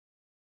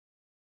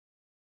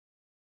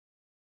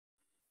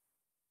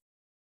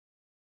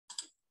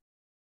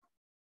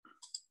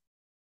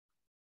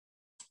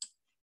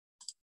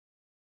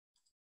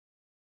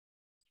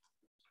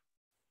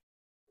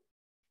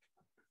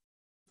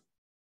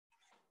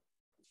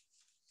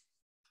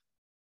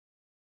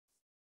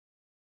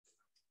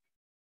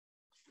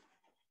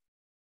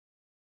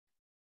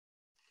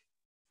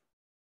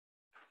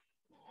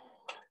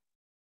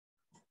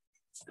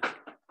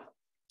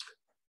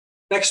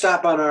Next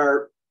stop on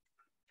our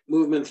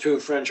movement through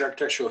French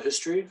architectural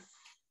history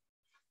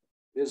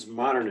is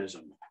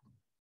modernism.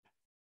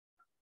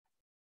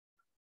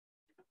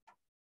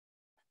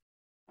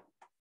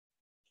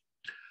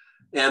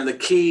 And the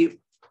key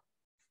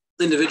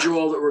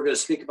individual that we're going to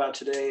speak about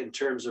today in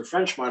terms of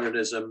French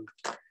modernism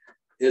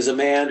is a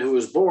man who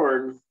was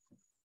born,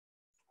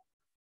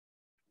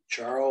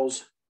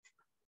 Charles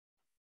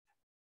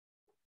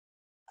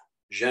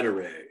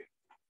Jeanneret.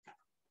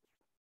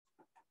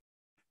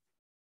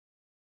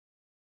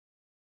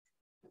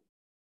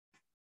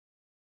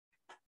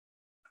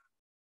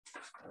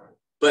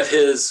 But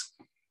his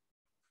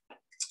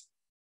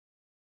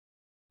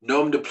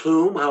nom de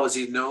plume, how is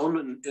he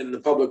known in the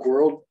public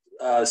world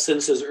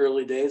since his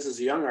early days as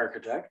a young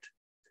architect,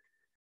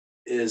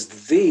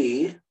 is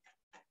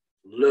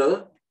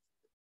Le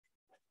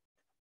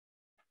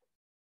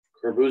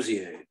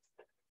Corbusier.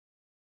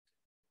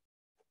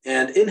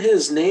 And in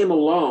his name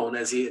alone,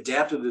 as he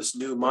adapted this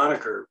new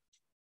moniker,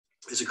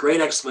 is a great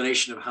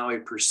explanation of how he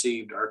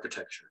perceived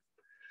architecture.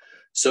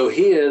 So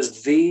he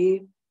is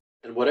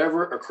and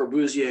whatever a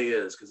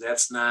Corbusier is, because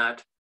that's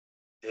not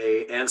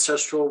an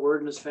ancestral word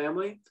in his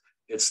family.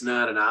 It's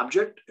not an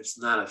object. It's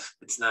not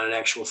an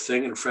actual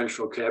thing in French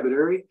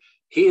vocabulary.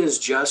 He is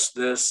just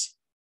this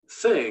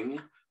thing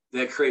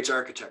that creates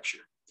architecture.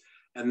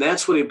 And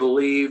that's what he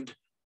believed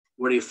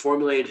when he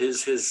formulated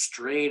his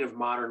strain of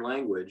modern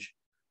language.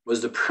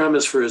 Was the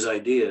premise for his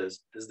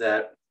ideas, is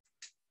that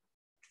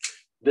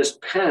this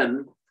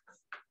pen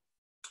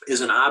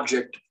is an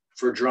object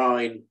for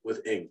drawing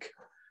with ink.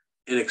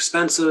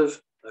 Inexpensive,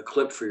 a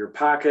clip for your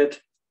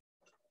pocket.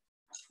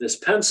 This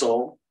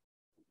pencil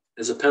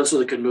is a pencil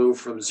that can move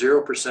from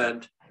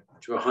 0%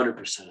 to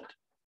 100%.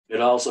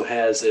 It also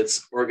has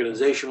its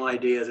organizational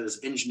ideas. It is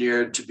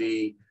engineered to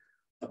be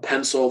a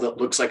pencil that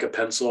looks like a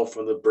pencil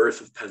from the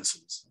birth of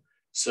pencils.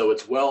 So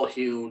it's well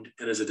hewn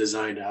and is a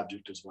designed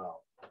object as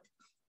well.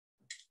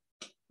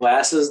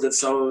 Glasses that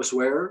some of us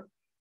wear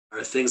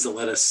are things that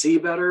let us see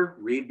better,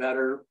 read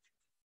better,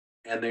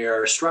 and they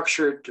are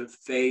structured to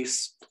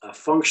face a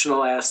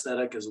functional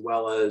aesthetic as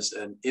well as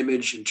an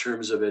image in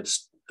terms of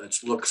its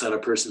looks on a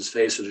person's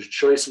face. So there's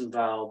choice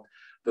involved,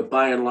 but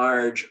by and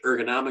large,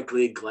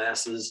 ergonomically,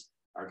 glasses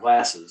are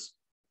glasses.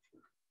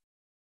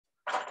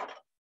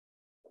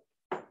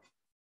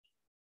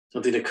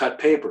 Something to cut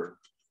paper,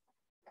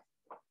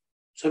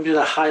 something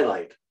to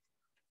highlight.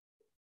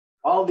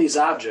 All these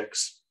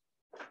objects,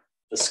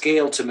 a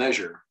scale to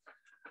measure,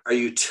 are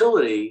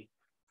utility.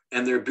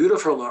 And they're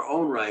beautiful in their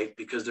own right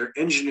because they're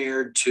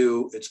engineered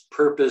to its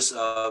purpose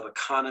of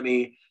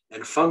economy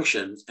and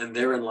function, and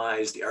therein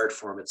lies the art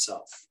form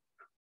itself.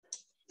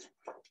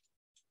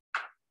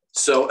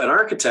 So an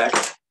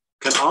architect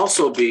can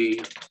also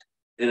be,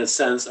 in a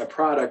sense, a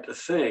product, a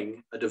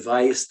thing, a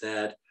device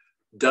that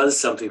does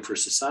something for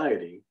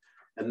society.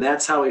 And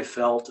that's how he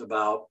felt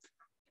about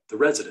the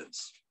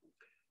residence,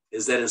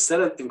 is that instead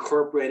of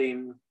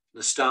incorporating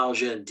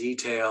nostalgia and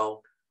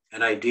detail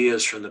and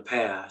ideas from the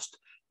past,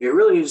 it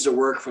really needs to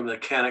work from the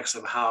mechanics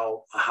of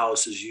how a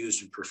house is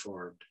used and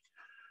performed.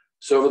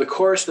 So over the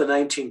course of the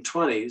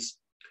 1920s,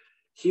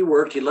 he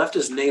left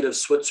his native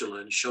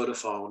Switzerland, Chaux de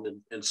Fonds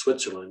in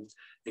Switzerland,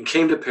 and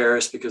came to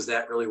Paris because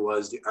that really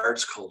was the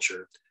arts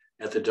culture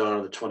at the dawn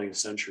of the 20th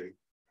century.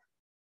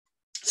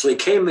 So he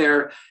came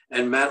there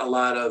and met a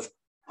lot of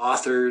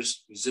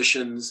authors,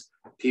 musicians,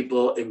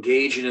 people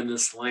engaging in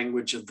this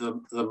language of the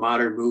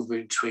modern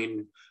movement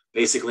between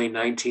basically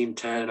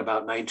 1910 and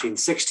about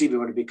 1960,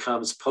 when it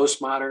becomes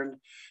postmodern.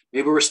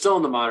 Maybe we're still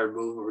in the modern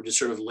movement, we're just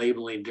sort of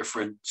labeling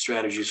different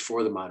strategies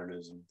for the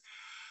modernism.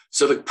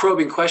 So the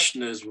probing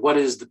question is, what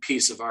is the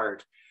piece of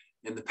art?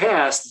 In the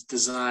past, it's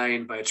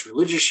designed by its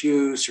religious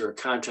use or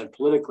content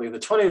politically. In the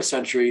 20th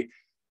century,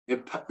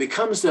 it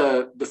becomes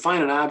to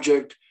define an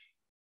object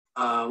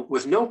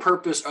with no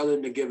purpose other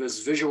than to give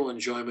us visual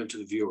enjoyment to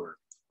the viewer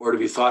or to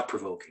be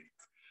thought-provoking.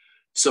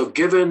 So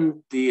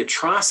given the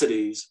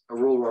atrocities of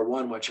World War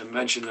I, which I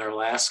mentioned in our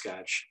last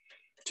sketch,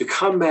 to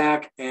come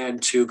back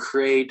and to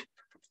create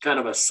kind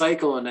of a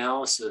cycle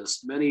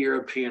analysis, many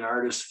European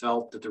artists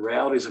felt that the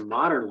realities of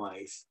modern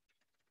life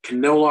can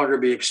no longer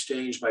be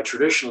exchanged by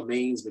traditional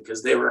means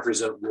because they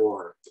represent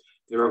war,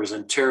 they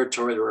represent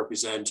territory, they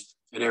represent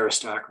an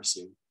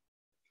aristocracy.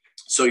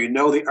 So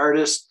the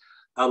artists,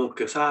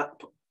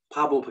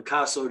 Pablo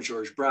Picasso,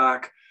 George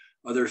Braque,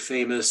 other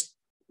famous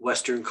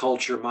Western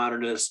culture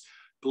modernists,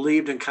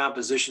 believed in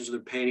compositions of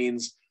their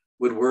paintings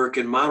would work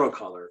in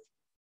monocolor,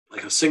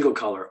 like a single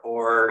color,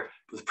 or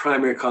with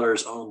primary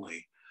colors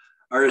only.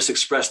 Artists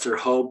expressed their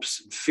hopes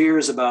and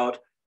fears about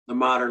the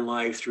modern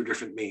life through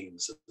different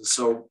means. And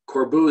so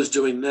Corbu is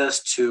doing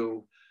this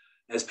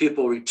as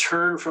people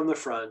return from the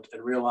front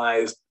and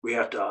realize we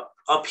have to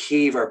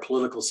upheave our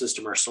political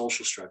system, our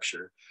social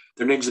structure.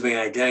 There needs to be an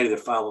identity that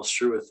follows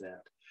through with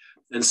that.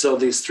 And so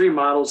these three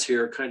models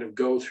here kind of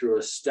go through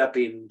a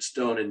stepping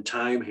stone in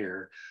time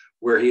here,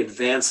 where he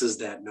advances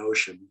that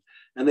notion,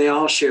 and they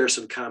all share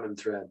some common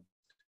thread.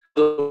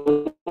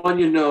 The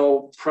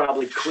one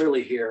probably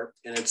clearly here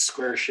in its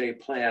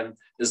square-shaped plan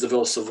is the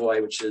Villa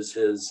Savoy, which is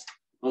his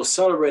most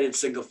celebrated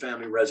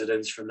single-family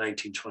residence from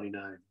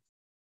 1929.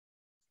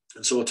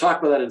 And so we'll talk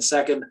about that in a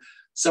second.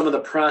 Some of the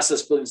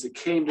process buildings that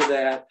came to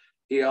that.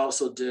 He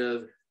also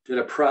did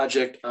a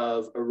project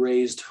of a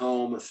raised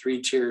home, a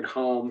three-tiered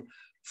home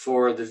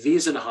for the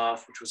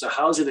Wiesenhof, which was a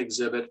housing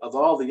exhibit of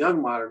all the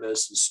young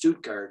modernists in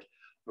Stuttgart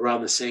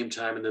around the same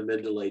time in the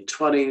mid to late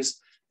 20s.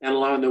 And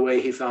along the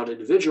way, he found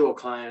individual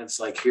clients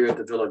like here at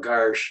the Villa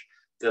Garches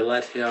that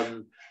let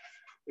him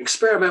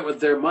experiment with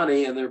their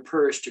money and their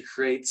purse to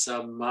create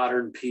some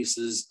modern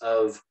pieces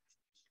of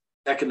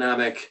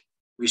economic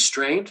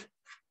restraint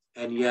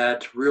and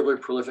yet really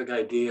prolific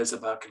ideas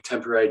about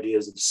contemporary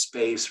ideas of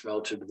space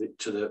relative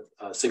to the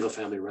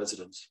single-family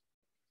residence.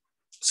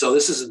 So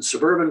this is in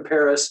suburban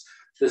Paris,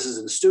 this is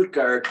in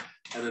Stuttgart,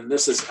 and then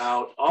this is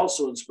out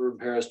also in suburban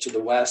Paris to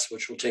the west,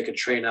 which will take a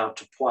train out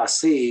to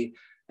Poissy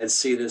and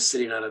see this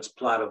sitting on its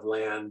plot of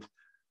land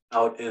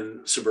out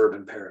in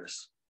suburban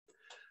Paris.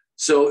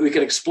 So we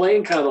can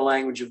explain kind of the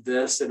language of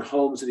this and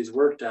homes that he's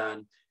worked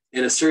on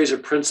in a series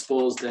of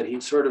principles that he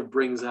sort of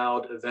brings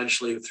out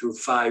eventually through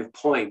 5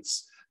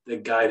 points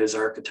that guide his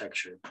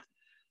architecture.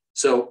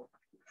 So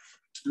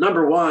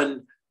number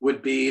one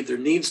would be there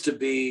needs to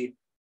be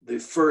the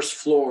first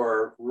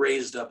floor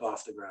raised up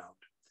off the ground.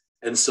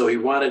 And so he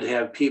wanted to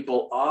have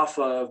people off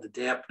of the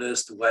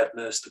dampness, the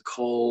wetness, the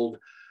cold,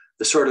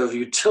 the sort of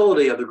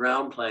utility of the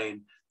ground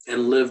plane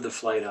and live the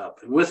flight up.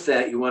 And with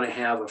that, you want to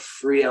have a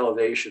free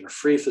elevation, a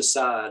free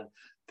facade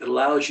that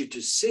allows you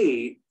to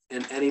see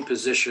in any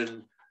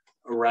position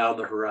around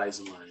the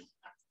horizon line.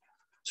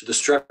 So the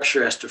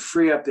structure has to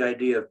free up the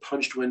idea of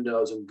punched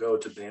windows and go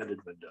to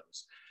banded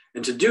windows.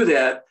 And to do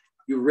that,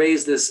 you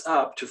raise this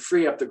up to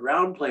free up the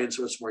ground plane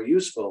so it's more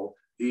useful.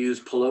 You use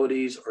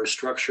pilotis or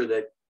structure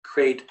that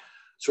create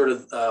sort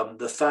of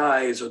the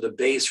thighs or the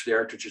base for the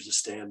architecture to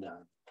stand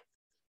on.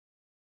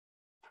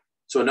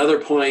 So another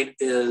point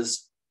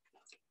is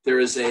there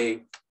is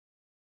a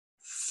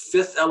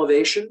fifth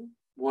elevation,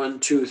 1,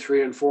 2,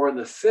 3, and 4. And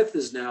the fifth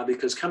is now,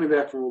 because coming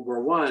back from World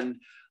War I,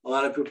 a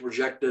lot of people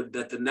projected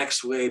that the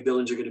next way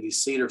buildings are going to be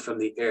seen are from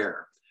the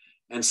air.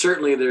 And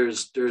certainly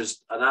there's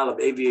a lot of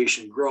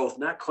aviation growth,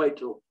 not quite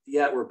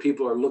yet where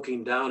people are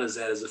looking down as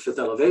that as a fifth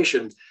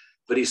elevation,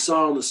 but he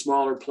saw on the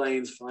smaller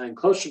planes flying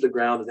closer to the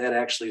ground that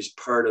actually is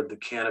part of the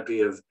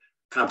canopy of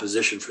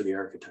composition for the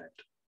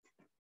architect.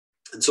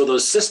 And so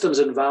those systems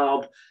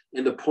involved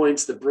in the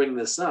points that bring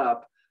this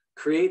up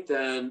create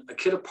then a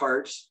kit of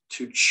parts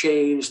to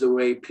change the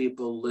way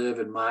people live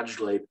and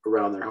modulate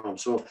around their home.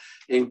 So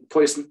in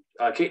point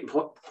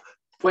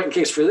in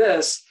case for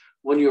this,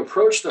 when you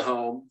approach the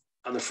home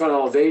on the front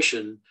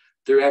elevation,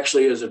 there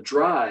actually is a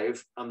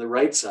drive on the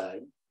right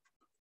side.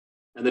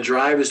 And the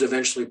drive is to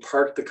eventually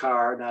park the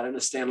car, not in a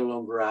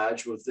standalone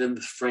garage, within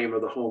the frame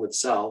of the home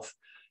itself.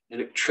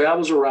 And it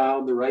travels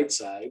around the right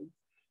side.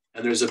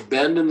 And there's a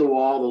bend in the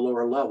wall, the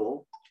lower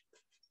level.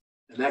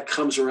 And that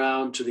comes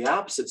around to the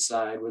opposite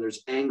side where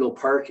there's angle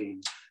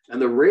parking.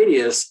 And the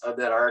radius of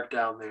that arc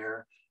down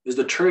there is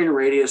the turning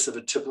radius of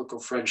a typical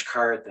French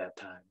car at that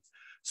time.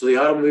 So the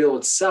automobile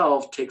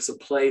itself takes a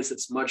place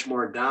that's much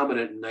more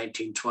dominant in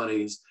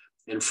 1920s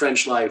in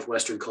French life,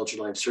 Western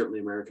culture life, certainly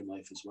American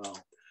life as well.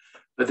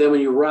 But then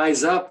when you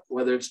rise up,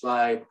 whether it's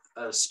by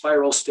a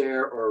spiral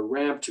stair or a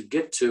ramp to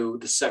get to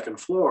the second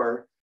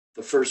floor,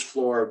 the first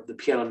floor, the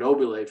piano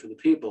nobile for the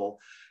people,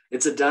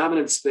 it's a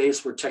dominant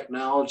space where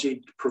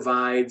technology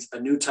provides a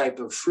new type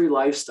of free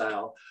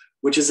lifestyle,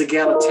 which is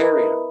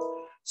egalitarian.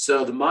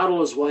 So the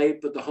model is white,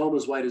 but the home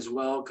is white as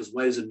well, because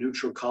white is a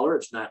neutral color.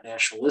 It's not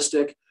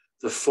nationalistic.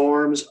 The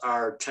forms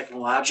are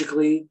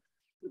technologically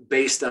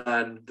based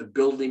on the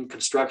building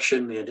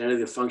construction, the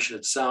identity of the function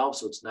itself.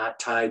 So it's not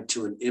tied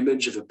to an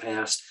image of a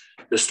past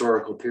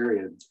historical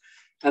period.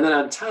 And then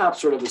on top,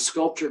 sort of a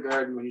sculpture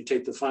garden, when you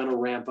take the final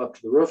ramp up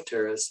to the roof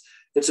terrace,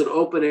 it's an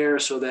open air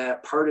so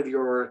that part of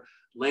your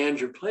land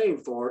you're playing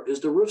for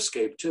is the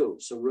roofscape too.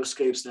 So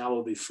roofscapes now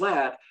will be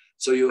flat.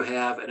 So you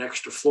have an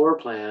extra floor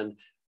plan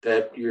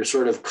that you're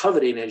sort of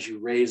coveting as you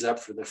raise up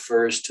from the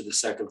first to the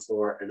second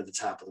floor and to the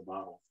top of the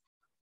model.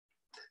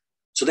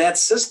 So that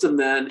system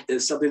then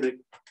is something that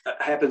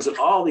happens in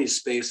all these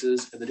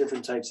spaces and the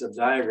different types of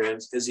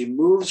diagrams as he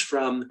moves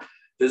from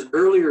this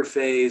earlier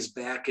phase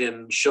back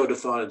in Chaux de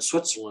Fonds in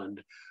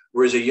Switzerland,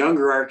 where as a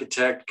younger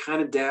architect,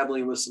 kind of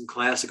dabbling with some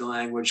classical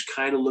language,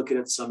 kind of looking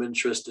at some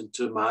interest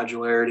into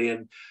modularity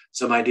and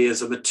some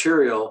ideas of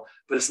material.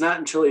 But it's not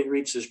until he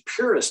reaches his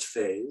purist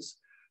phase,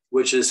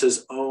 which is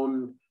his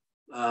own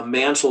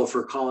mantle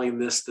for calling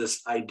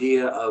this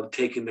idea of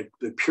taking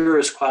the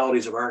purest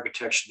qualities of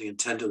architecture, the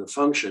intent of the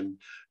function,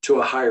 to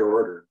a higher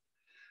order.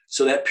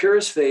 So that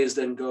purist phase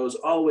then goes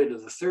all the way to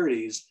the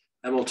 30s,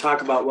 and we'll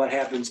talk about what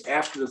happens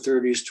after the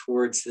 30s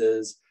towards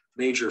his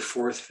major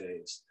fourth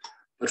phase.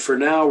 But for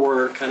now,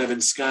 we're kind of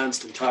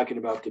ensconced in talking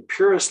about the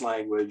purist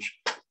language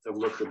of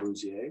Le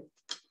Corbusier.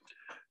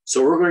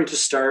 So we're going to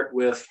start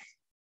with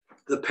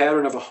the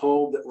pattern of a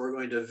home that we're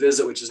going to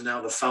visit, which is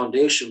now the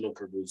foundation Le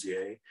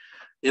Corbusier,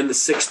 in the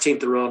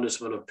 16th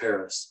arrondissement of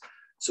Paris.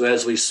 So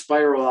as we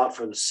spiral out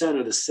from the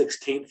center, the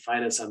 16th,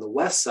 find us on the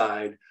west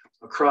side,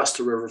 across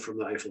the river from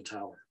the Eiffel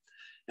Tower.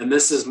 And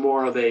this is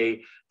more of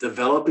a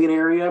developing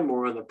area,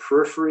 more on the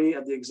periphery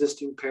of the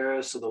existing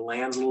Paris. So the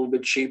land's a little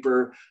bit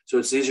cheaper. So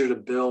it's easier to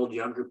build.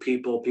 Younger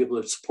people, people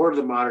that supported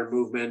the modern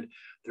movement.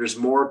 There's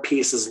more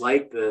pieces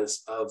like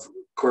this of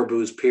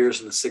Corbusiers piers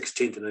in the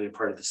 16th and any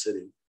part of the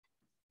city.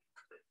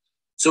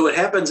 So what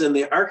happens in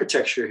the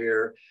architecture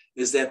here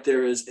is that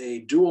there is a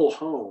dual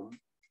home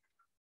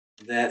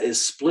that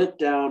is split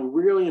down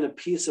really in a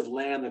piece of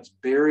land that's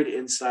buried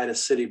inside a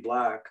city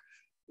block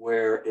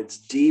where it's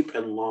deep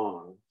and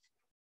long.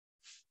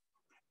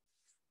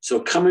 So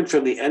coming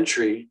from the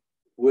entry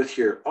with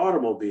your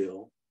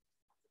automobile,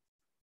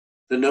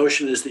 the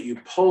notion is that you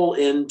pull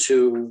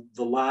into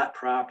the lot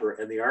proper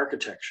and the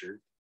architecture.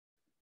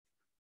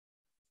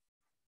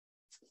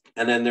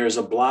 And then there's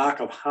a block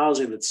of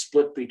housing that's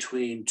split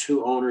between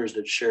two owners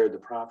that shared the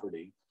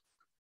property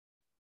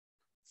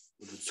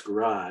with its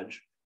garage.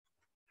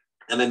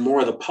 And then more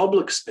of the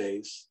public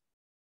space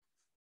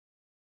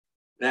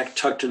back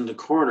tucked in the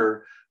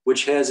corner,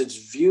 which has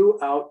its view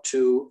out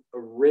to a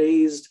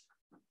raised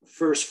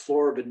first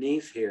floor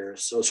beneath here.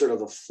 So sort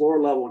of a floor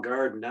level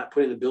garden, not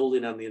putting the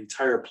building on the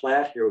entire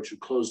plat here, which we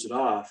closed it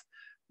off.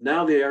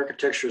 Now the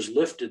architecture is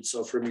lifted.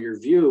 So from your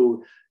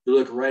view, you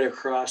look right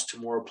across to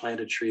more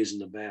planted trees in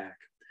the back.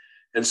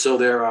 And so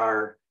there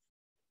are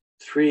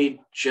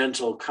three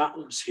gentle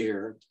columns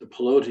here, the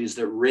pilotis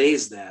that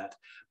raise that.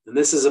 And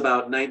this is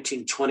about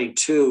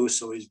 1922.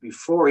 So he's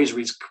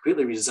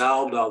completely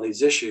resolved all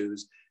these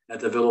issues at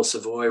the Villa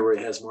Savoy, where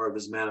he has more of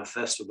his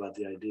manifesto about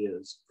the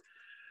ideas.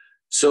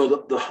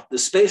 So the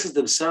spaces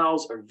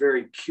themselves are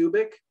very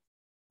cubic,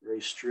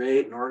 very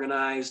straight and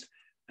organized,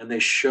 and they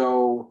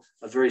show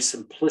a very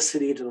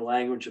simplicity to the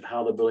language of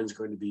how the building is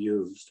going to be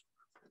used.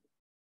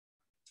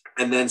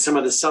 And then some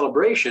of the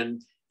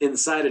celebration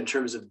inside in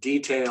terms of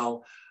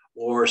detail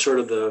or sort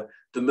of the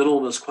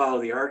minimalist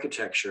quality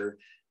architecture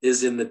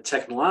is in the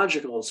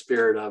technological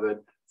spirit of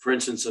it, for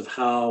instance, of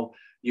how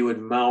you would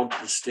mount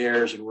the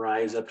stairs and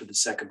rise up to the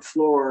second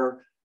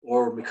floor,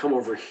 or we come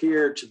over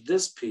here to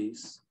this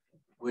piece,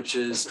 which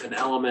is an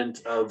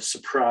element of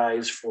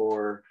surprise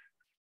for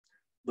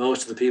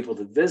most of the people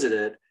that visit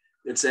it.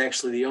 It's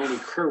actually the only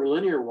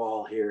curvilinear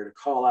wall here to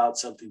call out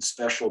something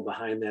special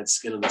behind that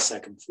skin on the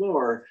second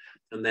floor,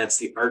 and that's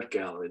the art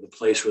gallery, the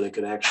place where they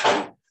could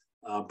actually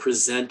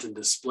present and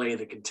display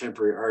the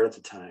contemporary art at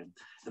the time.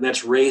 And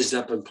that's raised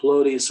up in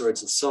pilotis, so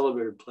it's a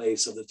celebrated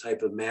place of the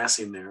type of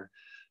massing there.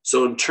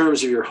 So in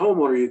terms of your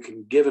homeowner, you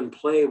can give and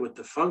play with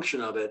the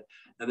function of it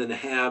and then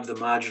have the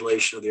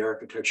modulation of the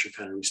architecture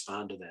kind of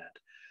respond to that.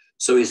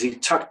 So is he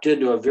tucked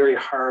into a very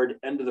hard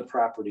end of the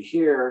property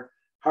here,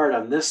 hard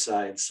on this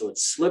side, so it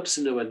slips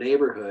into a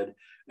neighborhood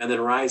and then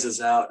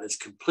rises out, and it's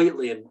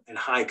completely in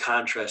high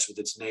contrast with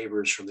its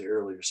neighbors from the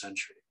earlier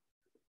century.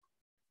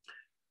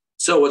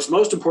 So what's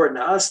most important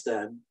to us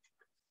then,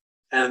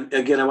 and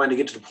again, I want to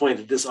get to the point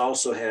that this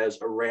also has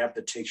a ramp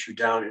that takes you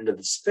down into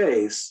the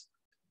space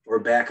or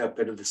back up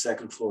into the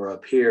second floor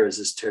up here as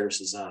this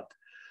terraces up.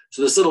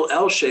 So this little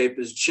L shape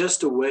is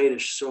just a way to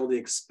show the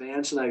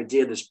expansion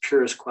idea, this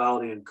purest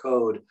quality and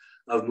code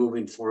of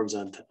moving forms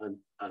on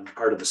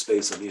part of the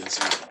space on the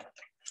inside. So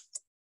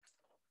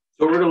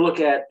what we're going to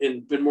look at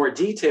in more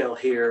detail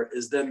here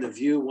is then the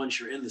view once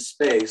you're in the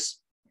space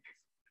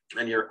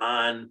and you're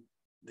on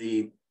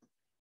the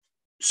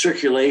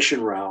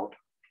circulation route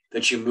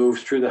that you move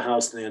through the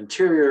house in the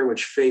interior,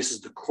 which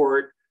faces the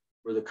court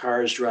where the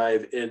cars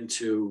drive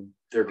into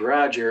their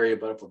garage area,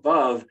 but up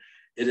above,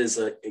 it is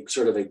a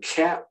sort of a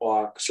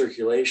catwalk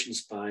circulation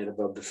spine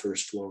above the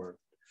first floor.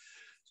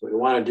 So what we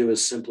want to do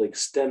is simply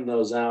extend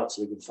those out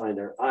so we can find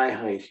our eye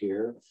height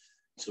here.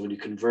 So when you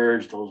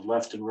converge those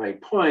left and right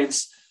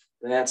points,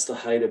 that's the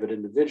height of an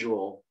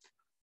individual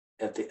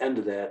at the end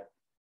of that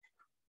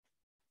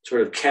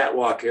sort of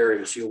catwalk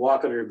area. So you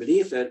walk under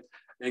beneath it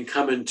and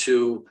come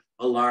into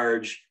a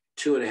large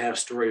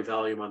 2.5-story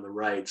volume on the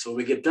right. So when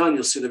we get done,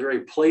 you'll see the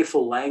very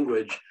playful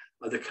language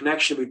of the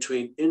connection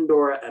between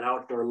indoor and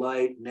outdoor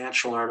light,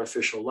 natural and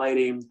artificial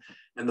lighting,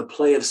 and the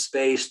play of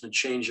space and the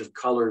change of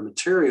color and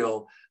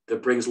material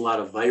that brings a lot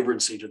of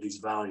vibrancy to these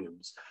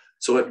volumes.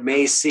 So it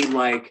may seem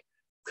like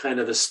kind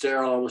of a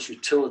sterile, almost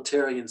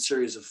utilitarian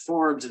series of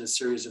forms and a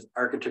series of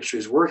architecture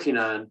he's working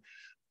on.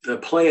 The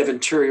play of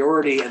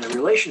interiority and the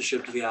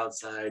relationship to the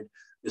outside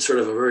is sort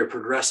of a very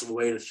progressive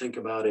way to think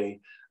about a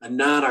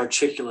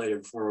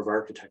non-articulated form of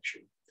architecture,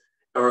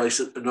 or at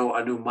least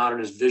a new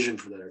modernist vision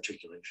for that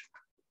articulation.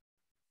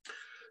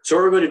 So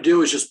what we're going to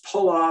do is just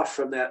pull off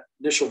from that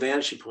initial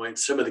vantage point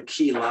some of the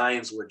key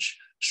lines which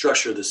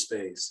structure the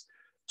space.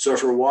 So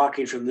if we're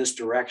walking from this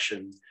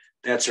direction,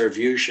 that's our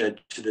view shed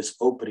to this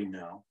opening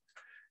now.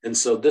 And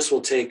so this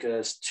will take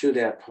us to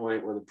that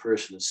point where the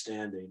person is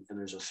standing, and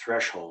there's a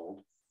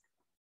threshold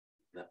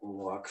that we'll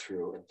walk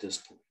through at this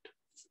point.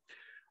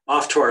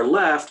 Off to our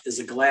left is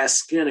a glass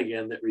skin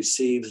again that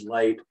receives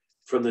light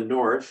from the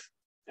north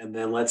and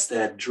then lets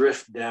that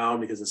drift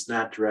down because it's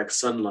not direct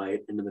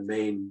sunlight into the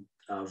main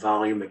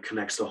volume that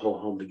connects the whole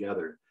home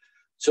together.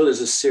 So there's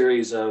a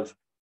series of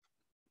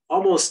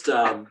almost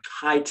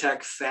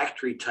high-tech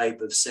factory type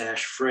of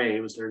sash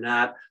frames. They're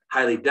not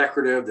highly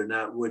decorative. They're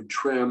not wood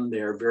trim.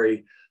 They're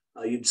very,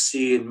 you'd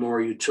see in more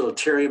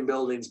utilitarian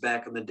buildings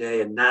back in the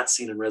day and not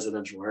seen in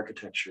residential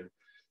architecture.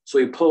 So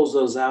he pulls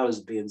those out as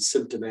being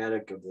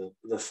symptomatic of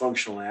the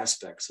functional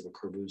aspects of a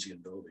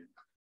Corbusian building.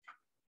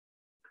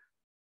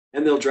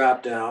 And they'll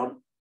drop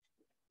down.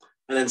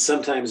 And then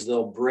sometimes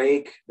they'll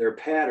break their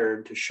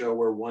pattern to show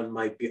where one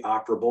might be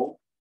operable.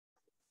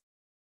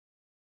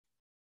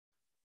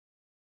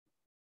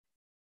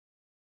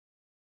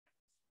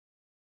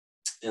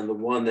 And the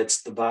one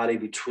that's the body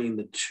between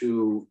the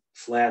two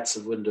flats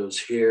of windows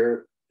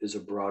here is a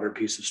broader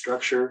piece of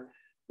structure,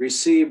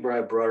 received by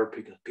a broader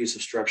piece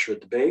of structure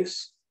at the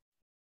base.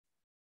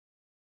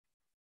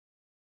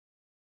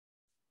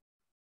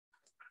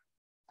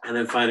 And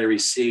then finally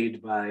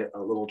received by a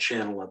little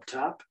channel up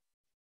top.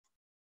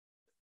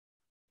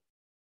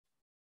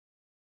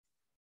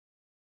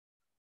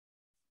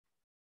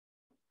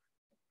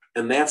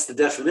 And that's the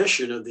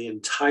definition of the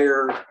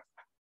entire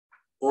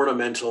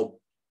ornamental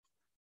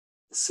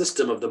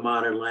system of the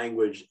modern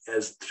language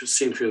as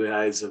seen through the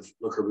eyes of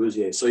Le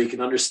Corbusier. So you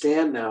can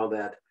understand now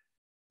that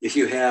if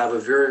you have a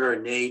very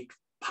ornate,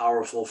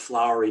 powerful,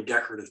 flowery,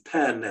 decorative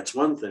pen, that's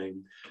one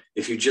thing.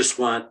 If you just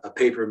want a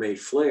paper-made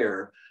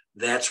flair,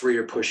 that's where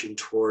you're pushing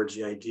towards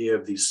the idea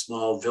of these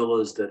small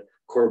villas that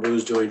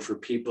Corbu's doing for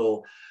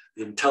people,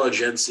 the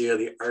intelligentsia,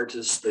 the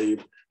artists, the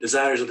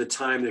designers of the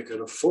time that could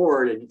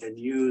afford and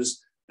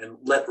use and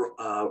let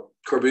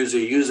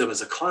Corbusier use them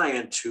as a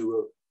client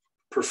to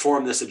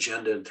perform this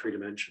agenda in 3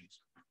 dimensions.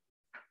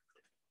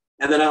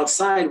 And then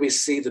outside, we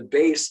see the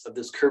base of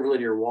this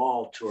curvilinear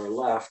wall to our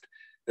left.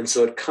 And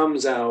so it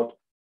comes out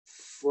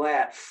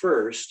flat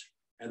first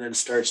and then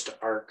starts to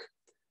arc.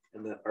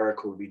 And the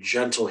arc will be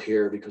gentle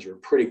here because we're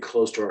pretty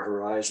close to our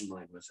horizon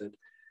line with it.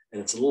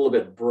 And it's a little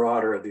bit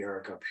broader of the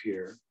arc up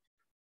here.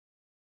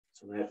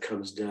 So that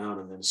comes down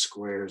and then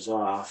squares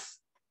off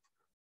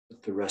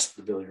with the rest of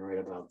the building right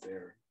about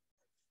there.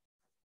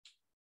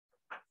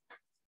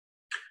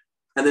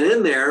 And then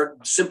in there,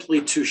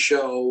 simply to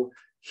show,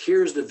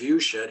 here's the view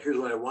shed, here's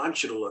what I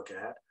want you to look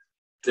at,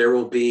 there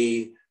will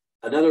be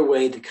another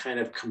way to kind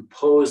of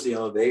compose the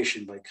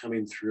elevation by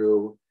coming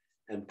through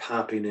and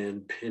popping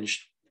in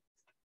pinched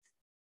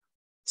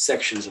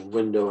sections of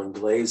window and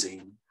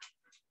glazing.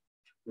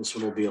 This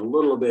one will be a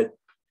little bit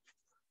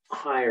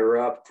higher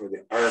up for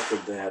the arc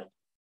of that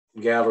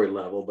gallery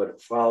level, but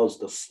it follows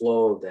the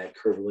flow of that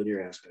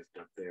curvilinear aspect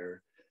up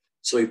there.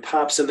 So he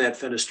pops in that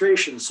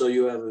fenestration so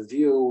you have a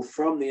view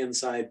from the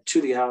inside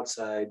to the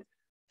outside,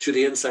 to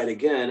the inside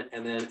again,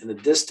 and then in the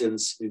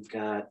distance, we've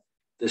got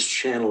this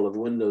channel of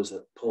windows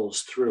that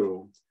pulls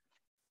through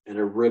and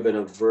a ribbon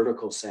of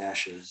vertical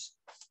sashes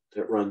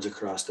that runs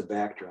across the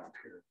backdrop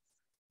here.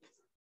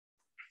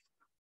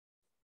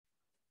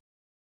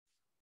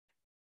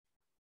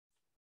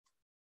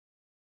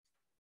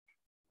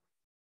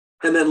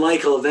 And then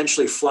like he'll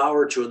eventually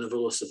flower to in the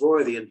Villa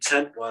Savoy, the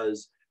intent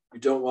was you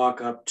don't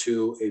walk up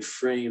to a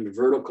framed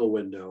vertical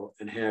window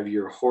and have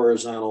your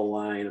horizontal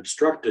line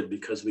obstructed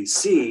because we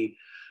see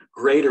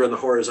greater in the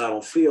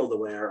horizontal field the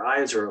way our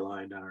eyes are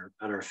aligned on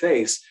our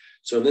face.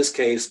 So in this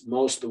case,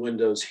 most of the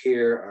windows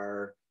here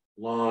are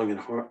long and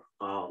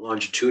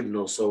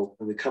longitudinal. So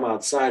when we come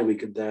outside, we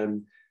could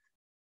then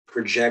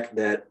project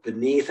that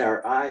beneath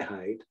our eye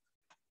height,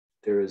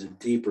 there is a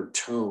deeper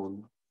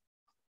tone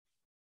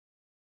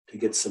to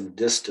get some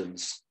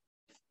distance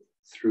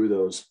through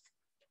those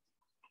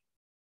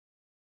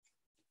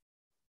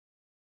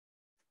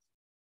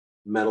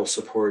metal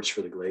supports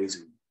for the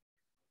glazing.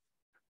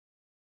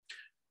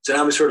 So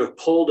now we sort of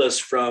pulled us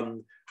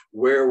from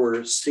where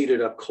we're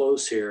seated up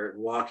close here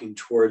and walking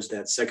towards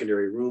that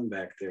secondary room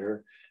back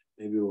there.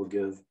 Maybe we'll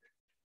give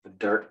a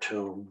dark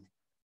tone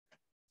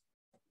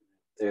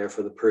there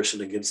for the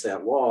person against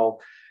that wall.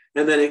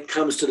 And then it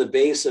comes to the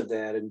base of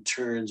that and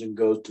turns and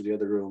goes to the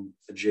other room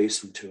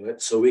adjacent to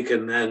it. So we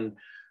can then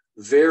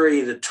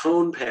vary the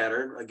tone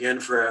pattern. Again,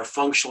 for a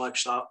functional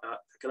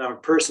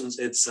economic persons,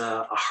 it's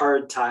a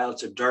hard tile,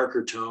 it's a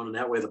darker tone, and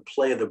that way the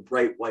play of the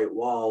bright white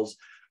walls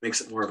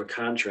makes it more of a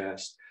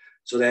contrast.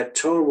 So that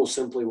tone will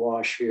simply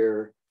wash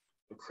here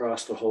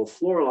across the whole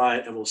floor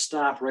line and we'll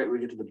stop right where we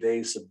get to the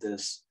base of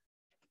this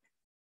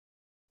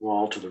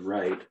wall to the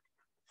right.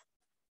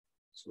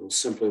 So we'll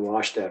simply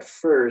wash that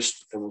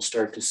first and we'll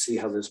start to see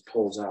how this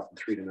pulls out in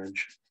 3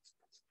 dimensions.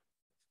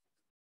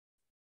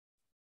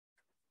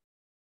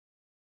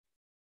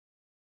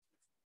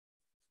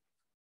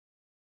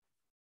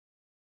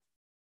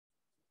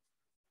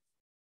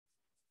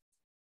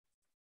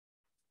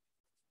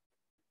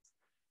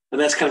 And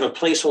that's kind of a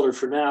placeholder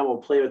for now. We'll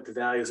play with the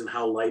values and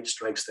how light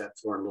strikes that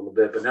floor in a little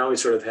bit. But now we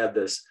sort of have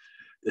this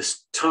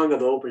tongue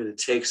of opening that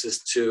takes us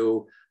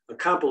to a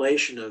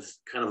compilation of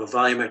kind of a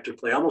volumetric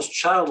play, almost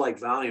childlike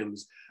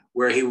volumes,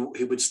 where he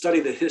would study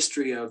the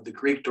history of the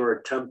Greek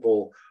Doric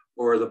temple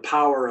or the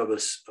power of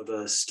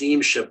a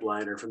steamship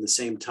liner from the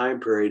same time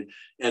period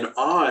and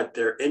awe at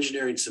their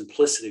engineering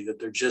simplicity, that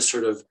they're just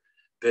sort of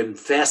been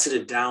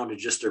faceted down to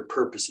just their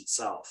purpose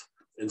itself.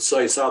 And so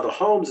you saw the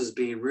homes as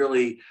being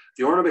really,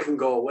 the ornament can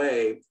go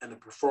away and the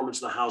performance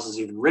of the house is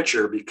even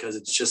richer because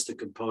it's just the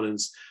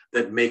components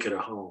that make it a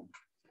home.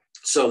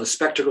 So the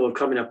spectacle of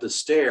coming up the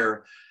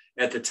stair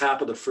at the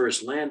top of the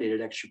first landing,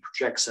 it actually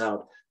projects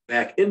out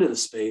back into the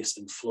space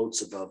and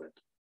floats above it.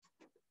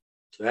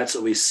 So that's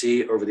what we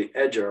see over the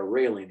edge of our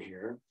railing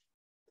here.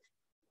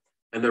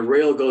 And the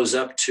rail goes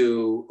up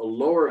to a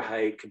lower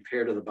height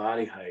compared to the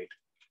body height.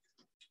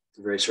 It's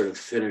a very sort of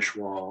thinnish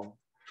wall.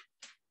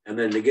 And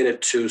then to get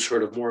it to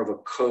sort of more of a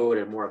code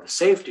and more of a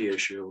safety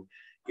issue,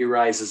 he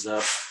rises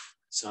up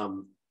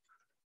some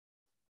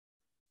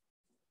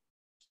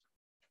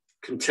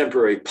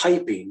contemporary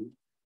piping,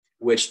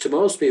 which to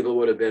most people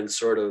would have been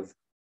sort of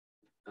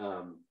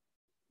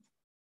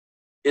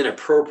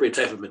inappropriate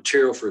type of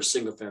material for a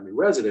single family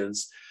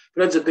residence,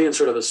 but ends up being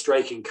sort of a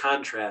striking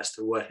contrast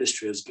to what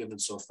history has given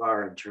so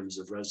far in terms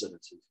of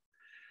residences.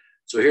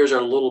 So here's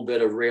our little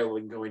bit of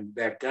railing going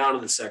back down to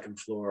the second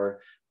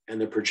floor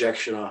and the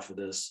projection off of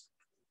this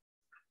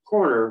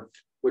corner,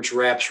 which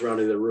wraps around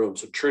in the room.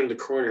 So turning the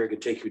corner here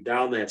could take you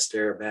down that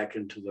stair back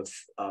into the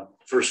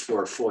first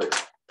floor foyer.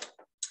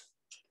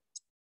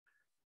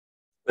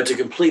 But to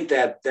complete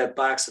that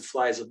box that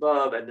flies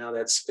above, and now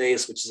that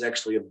space, which is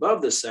actually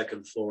above the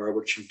second floor,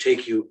 which can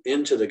take you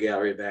into the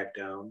gallery back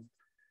down,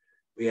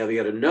 we have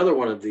yet another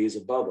one of these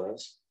above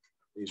us,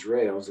 these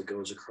rails that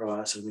goes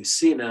across, and we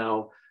see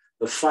now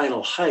the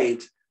final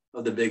height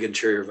of the big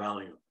interior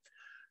volume.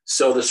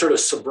 So the sort of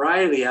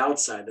sobriety of the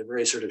outside, the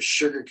very sort of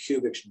sugar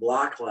cubic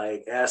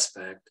block-like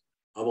aspect,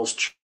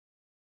 almost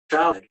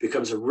childlike,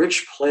 becomes a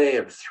rich play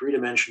of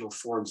three-dimensional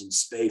forms and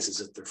space as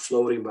if they're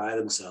floating by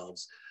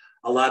themselves.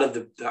 A lot of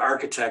the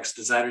architects,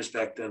 designers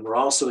back then were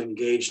also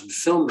engaged in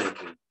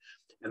filmmaking.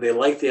 And they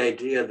liked the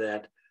idea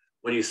that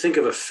when you think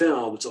of a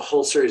film, it's a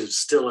whole series of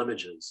still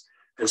images.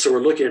 And so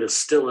we're looking at a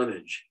still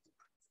image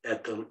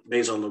at the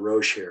Maison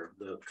Roche here,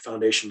 the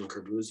Foundation Le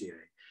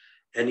Corbusier.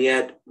 And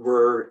yet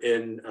we're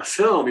in a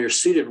film, you're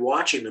seated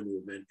watching the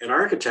movement. In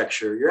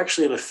architecture, you're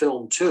actually in a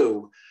film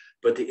too,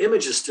 but the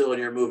image is still and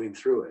you're moving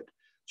through it.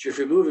 So if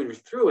you're moving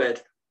through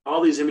it,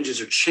 all these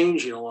images are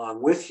changing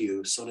along with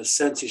you. So in a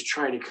sense, he's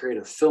trying to create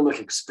a filmic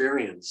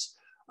experience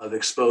of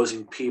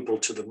exposing people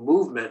to the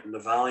movement and the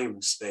volume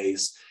of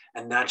space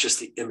and not just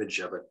the image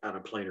of it on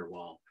a planar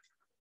wall.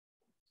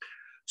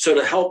 So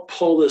to help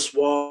pull this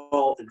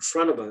wall in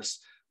front of us,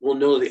 we'll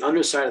know the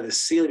underside of the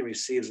ceiling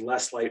receives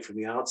less light from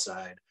the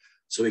outside.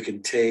 So we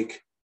can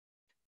take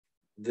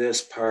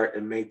this part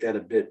and make that a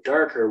bit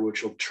darker,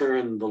 which will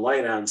turn the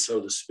light on, so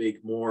to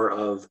speak, more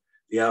of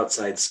the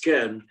outside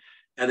skin.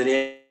 And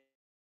then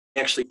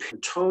actually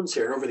tones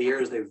here. And over the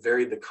years, they've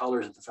varied the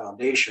colors at the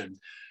foundation.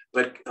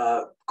 But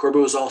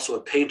Corbu is also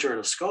a painter and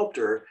a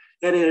sculptor,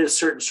 and it has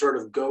certain sort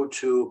of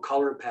go-to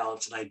color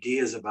palettes and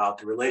ideas about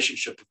the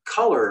relationship of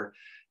color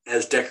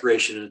as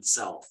decoration in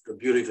itself, the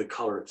beauty of the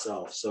color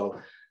itself.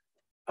 So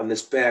on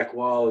this back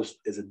wall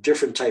is a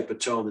different type of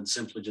tone than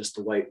simply just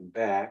the white and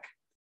back.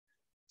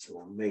 So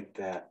we'll make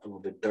that a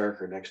little bit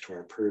darker next to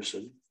our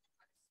person.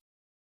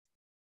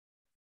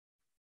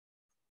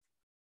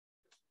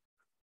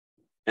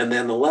 And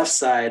then the left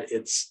side,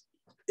 it's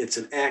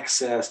an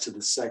access to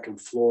the second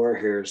floor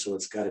here. So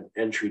it's got an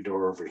entry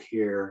door over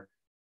here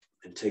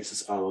and takes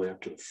us all the way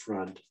up to the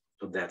front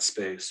of that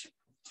space.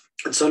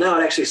 And so now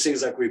it actually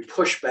seems like we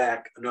push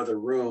back another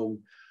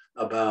room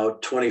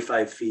about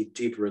 25 feet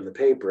deeper in the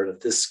paper. And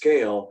at this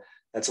scale,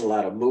 that's a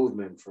lot of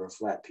movement for a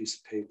flat piece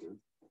of paper.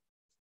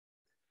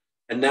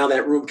 And now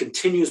that room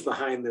continues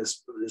behind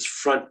this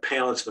front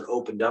panel that's been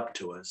opened up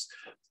to us.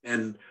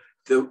 And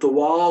the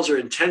walls are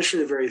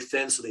intentionally very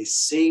thin, so they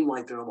seem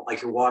like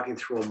you're walking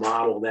through a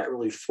model that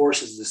really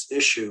forces this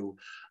issue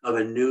of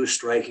a new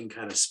striking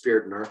kind of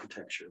spirit in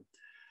architecture.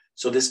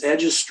 So this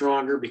edge is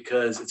stronger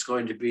because it's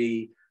going to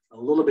be a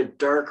little bit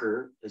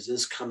darker as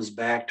this comes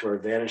back to our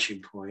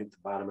vanishing point, the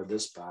bottom of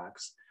this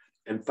box,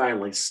 and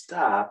finally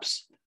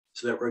stops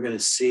so that we're going to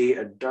see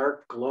a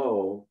dark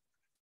glow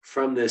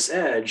from this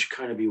edge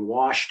kind of be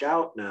washed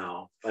out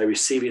now by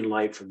receiving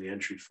light from the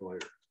entry foyer.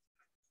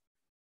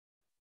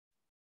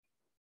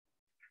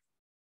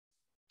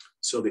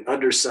 So the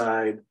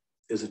underside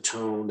is a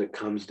tone that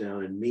comes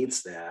down and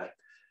meets that.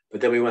 But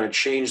then we want to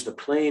change the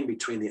plane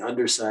between the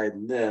underside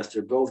and this.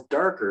 They're both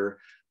darker,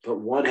 but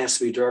one has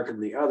to be darker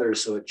than the other,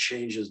 so it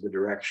changes the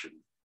direction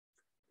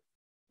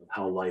of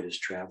how light is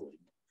traveling.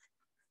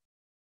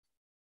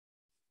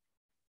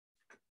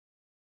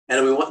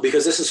 And we want,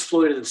 because this is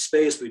floating in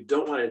space, we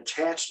don't want it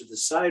attached to the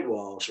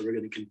sidewall. So we're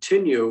going to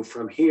continue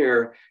from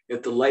here.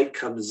 If the light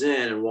comes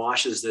in and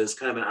washes this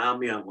kind of an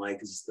ambient light,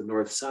 because it's the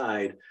north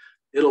side,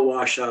 it'll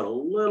wash out a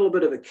little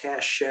bit of a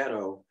cast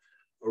shadow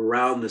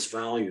around this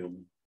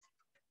volume.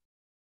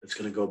 It's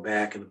going to go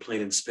back in the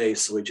plane in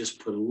space. So we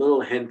just put a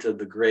little hint of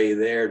the gray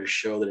there to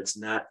show that it's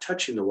not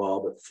touching the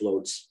wall, but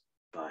floats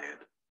by it.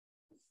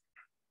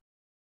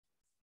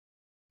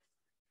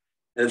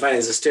 And finally,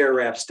 as the stair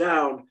wraps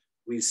down,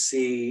 we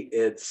see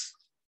its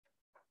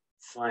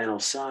final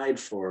side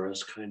for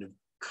us kind of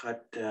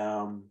cut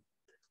down.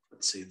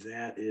 Let's see,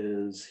 that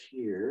is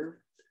here.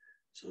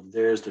 So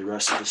there's the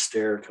rest of the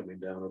stair coming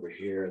down over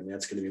here, and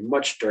that's going to be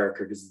much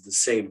darker because it's the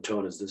same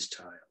tone as this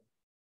tile.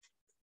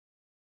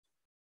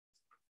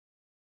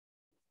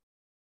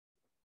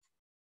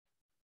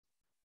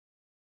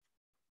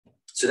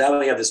 So now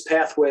we have this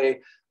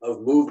pathway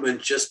of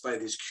movement just by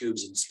these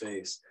cubes in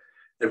space.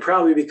 And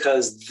probably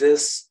because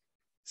this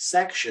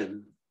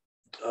section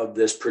of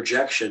this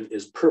projection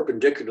is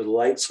perpendicular to the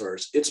light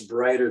source, it's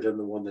brighter than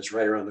the one that's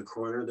right around the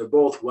corner. They're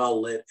both well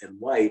lit and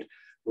white,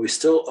 but we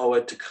still owe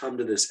it to come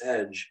to this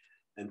edge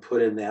and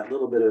put in that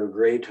little bit of a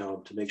gray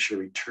tone to make sure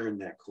we turn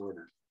that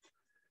corner.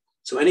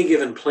 So any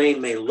given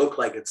plane may look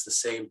like it's the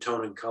same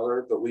tone and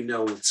color, but we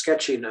know with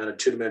sketching on a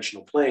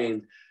two-dimensional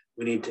plane,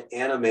 we need to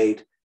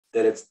animate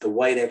that it's the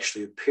white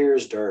actually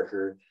appears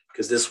darker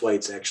because this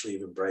white's actually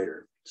even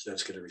brighter. So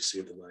that's going to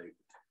receive the light.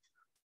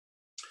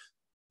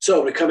 So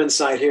when we come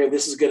inside here,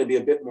 this is going to be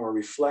a bit more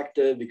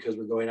reflective because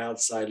we're going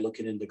outside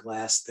looking into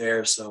glass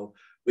there. So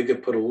we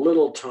could put a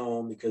little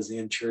tone because the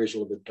interior is a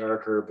little bit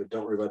darker, but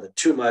don't worry about it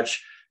too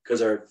much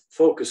because our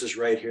focus is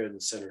right here in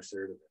the center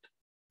third of it.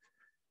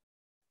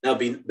 Now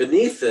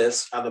beneath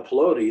this, on the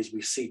pilotes,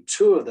 we see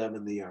two of them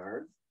in the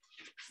yard.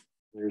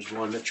 There's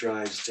one that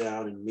drives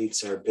down and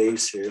meets our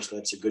base here. So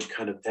that's a good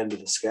kind of end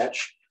of the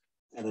sketch.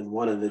 And then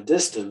one in the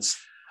distance.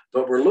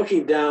 But we're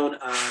looking down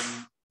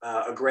on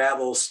a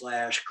gravel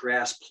 /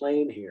 grass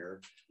plane here.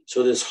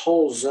 So this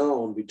whole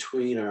zone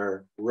between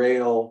our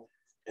rail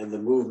and the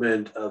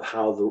movement of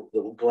how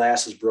the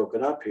glass is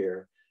broken up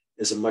here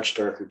is a much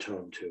darker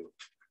tone too.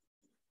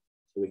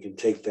 So we can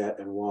take that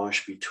and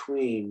wash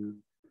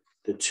between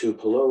the two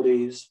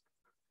pilotes.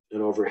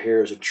 And over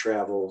here as it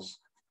travels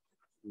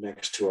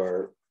next to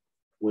our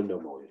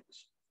window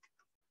moldings.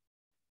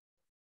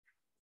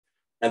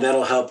 And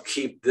that'll help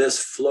keep this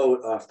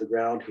float off the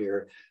ground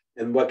here.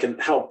 And what can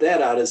help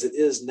that out is it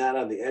is not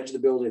on the edge of the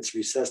building, it's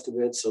recessed a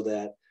bit so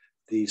that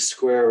the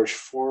squarish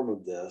form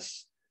of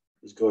this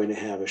is going to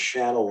have a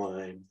shadow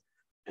line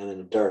and then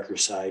a darker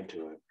side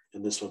to it.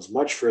 And this one's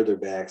much further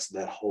back, so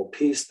that whole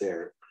piece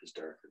there is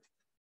darker.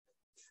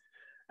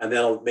 And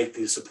that'll make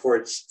these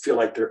supports feel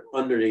like they're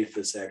underneath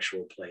this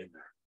actual plane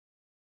there.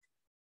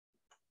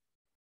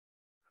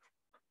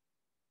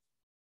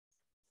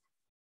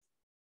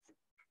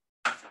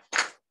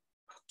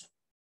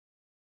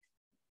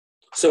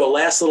 So a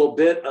last little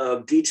bit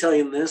of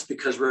detailing this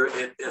because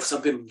if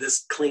something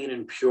this clean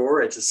and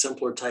pure, it's a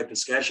simpler type of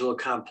sketch, a little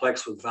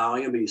complex with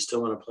volume, but you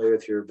still want to play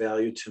with your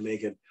value to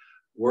make it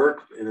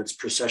work in its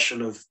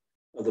procession of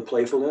the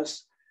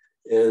playfulness,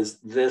 is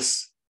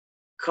this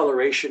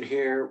coloration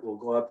here will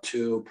go up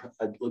to,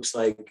 it looks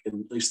like, at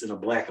least in a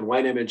black and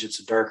white image,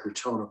 it's a darker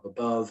tone up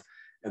above,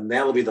 and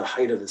that'll be the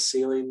height of the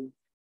ceiling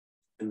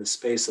in the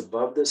space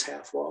above this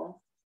half wall.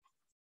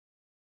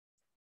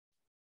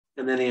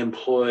 And then he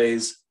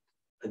employs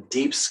a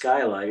deep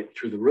skylight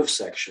through the roof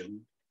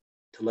section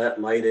to let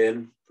light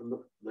in from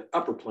the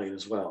upper plane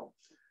as well.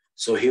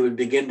 So he would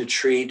begin to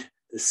treat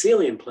the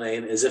ceiling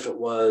plane as if it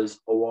was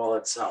a wall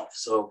itself.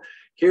 So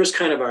here's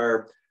kind of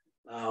our,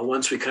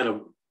 once we kind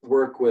of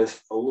work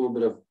with a little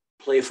bit of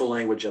playful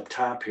language up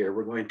top here,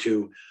 we're going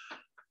to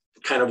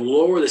kind of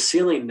lower the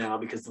ceiling now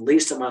because the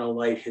least amount of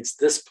light hits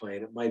this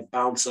plane. It might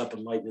bounce up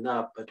and lighten it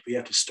up, but we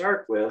have to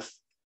start with,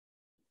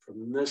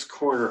 from this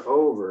corner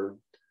over,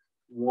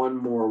 one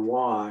more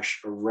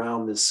wash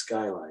around this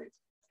skylight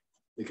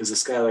because the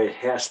skylight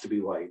has to be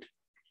white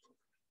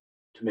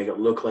to make it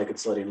look like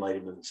it's letting light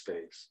into the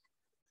space.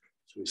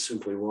 So we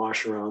simply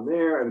wash around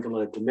there and we can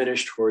let it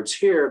diminish towards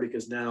here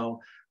because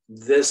now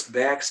this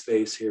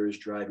backspace here is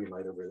driving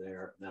light over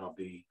there. And that'll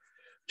be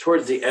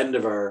towards the end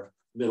of our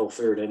middle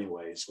third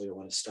anyway. So we don't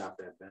want to stop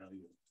that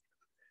value.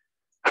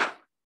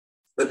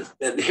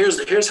 But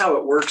here's how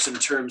it works in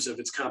terms of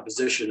its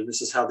composition. And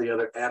this is how the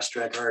other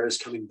abstract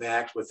artists coming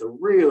back with a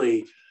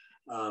really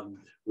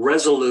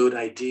resolute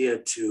idea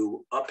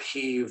to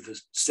upheave the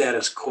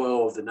status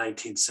quo of the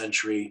 19th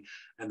century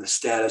and the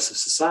status of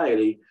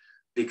society,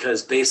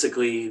 because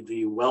basically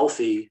the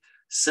wealthy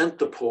sent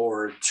the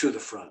poor to the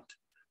front.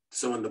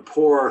 So when the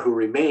poor who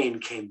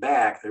remained came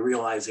back, they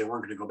realized they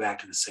weren't going to go back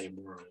to the same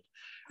world.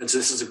 And so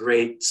this is a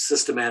great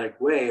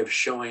systematic way of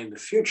showing the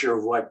future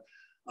of what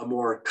a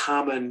more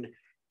common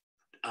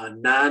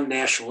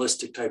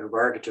non-nationalistic type of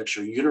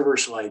architecture,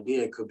 universal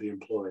idea could be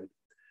employed.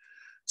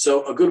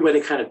 So a good way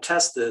to kind of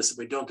test this, if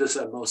we don't do this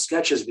on most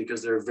sketches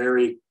because they're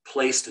very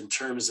placed in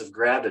terms of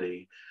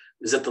gravity,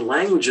 is that the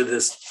language of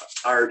this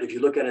art, if you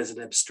look at it as an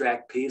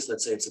abstract piece,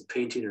 let's say it's a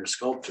painting or a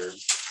sculpture,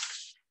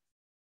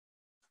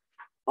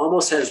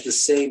 almost has the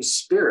same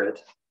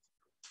spirit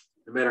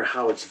no matter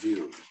how it's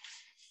viewed.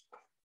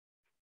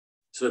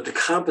 So that the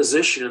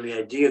composition and the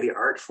idea of the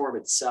art form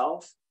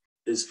itself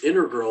is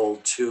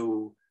integral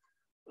to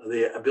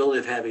the ability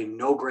of having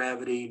no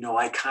gravity, no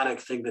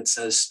iconic thing that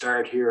says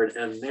start here and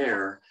end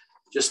there.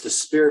 Just the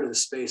spirit of the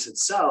space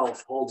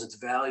itself holds its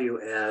value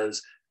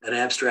as an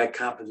abstract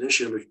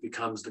composition, which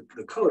becomes the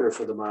coder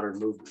for the modern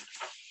movement.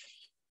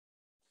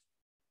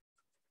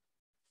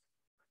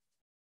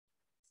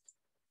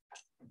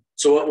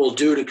 So what we'll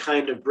do to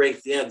kind of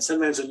break the end,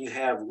 sometimes when you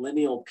have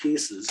lineal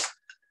pieces,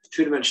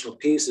 two-dimensional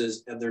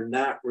pieces, and they're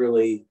not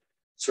really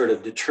sort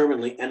of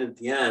determinedly end at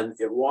the end,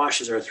 it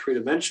washes our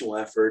three-dimensional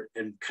effort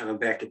and kind of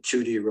back to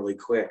 2D really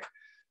quick.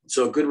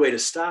 So a good way to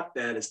stop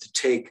that is to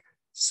take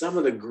some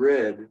of the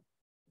grid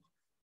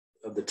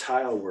of the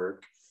tile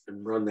work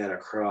and run that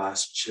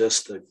across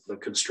just the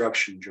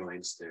construction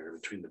joints there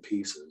between the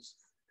pieces.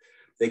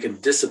 They can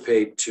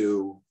dissipate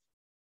to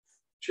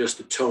just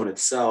the tone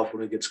itself.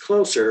 When it gets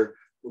closer,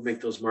 we'll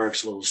make those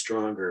marks a little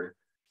stronger.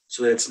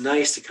 So that it's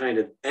nice to kind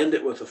of end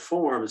it with a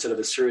form instead of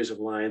a series of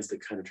lines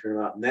that kind of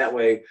turn out. And that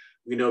way,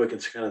 we know we can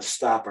kind of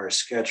stop our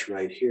sketch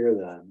right here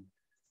then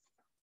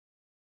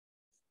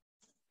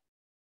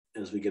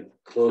as we get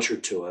closer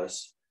to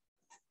us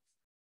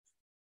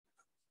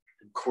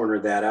and corner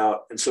that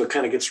out. And so it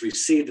kind of gets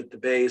received at the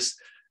base.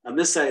 On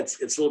this side, it's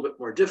a little bit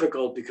more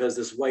difficult because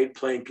this white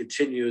plane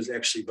continues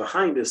actually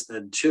behind us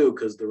then too,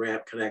 because the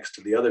ramp connects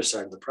to the other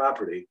side of the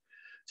property.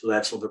 So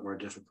that's a little bit more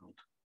difficult.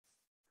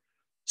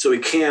 So we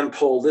can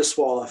pull this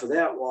wall off of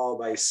that wall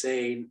by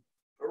saying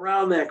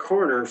around that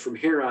corner from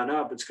here on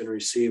up, it's going to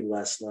receive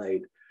less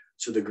light.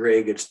 So the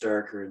gray gets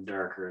darker and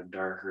darker and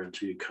darker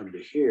until you come to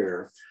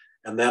here.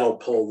 And that'll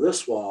pull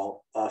this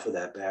wall off of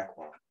that back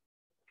wall.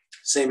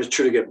 Same is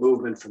true to get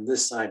movement from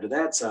this side to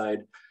that side.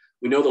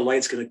 We know the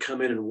light's going to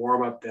come in and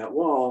warm up that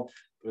wall.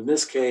 But in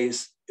this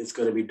case, it's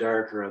going to be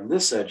darker on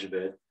this edge of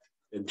it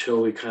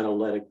until we kind of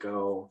let it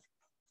go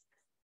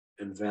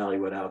and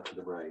value it out to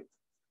the right.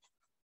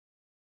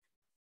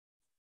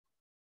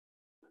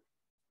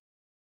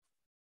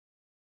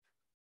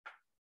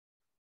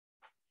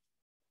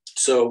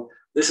 So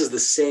this is the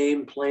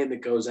same plane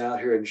that goes out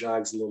here and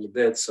jogs a little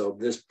bit. So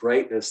this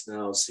brightness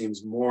now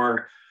seems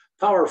more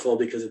powerful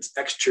because it's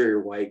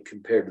exterior white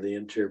compared to the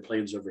interior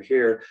planes over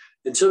here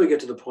until we get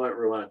to the point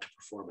where we want it to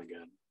perform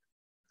again.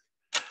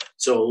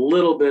 So a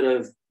little bit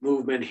of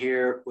movement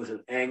here with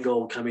an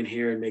angle coming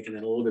here and making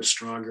it a little bit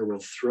stronger. We'll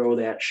throw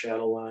that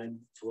shadow line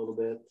a little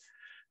bit.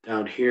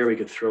 Down here, we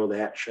could throw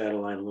that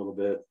shadow line a little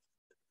bit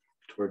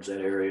towards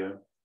that area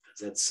as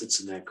that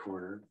sits in that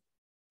corner.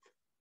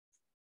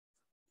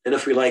 And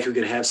if we like, we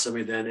could have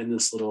somebody then in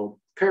this little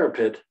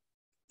parapet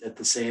at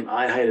the same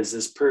eye height as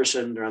this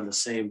person. They're on the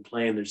same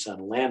plane. They're just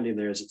on a landing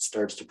there as it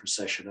starts to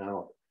procession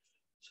out.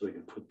 So we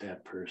can put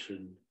that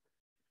person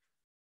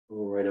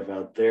right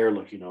about there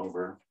looking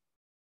over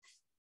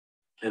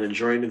and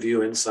enjoying the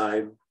view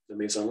inside the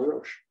Maison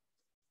Roche.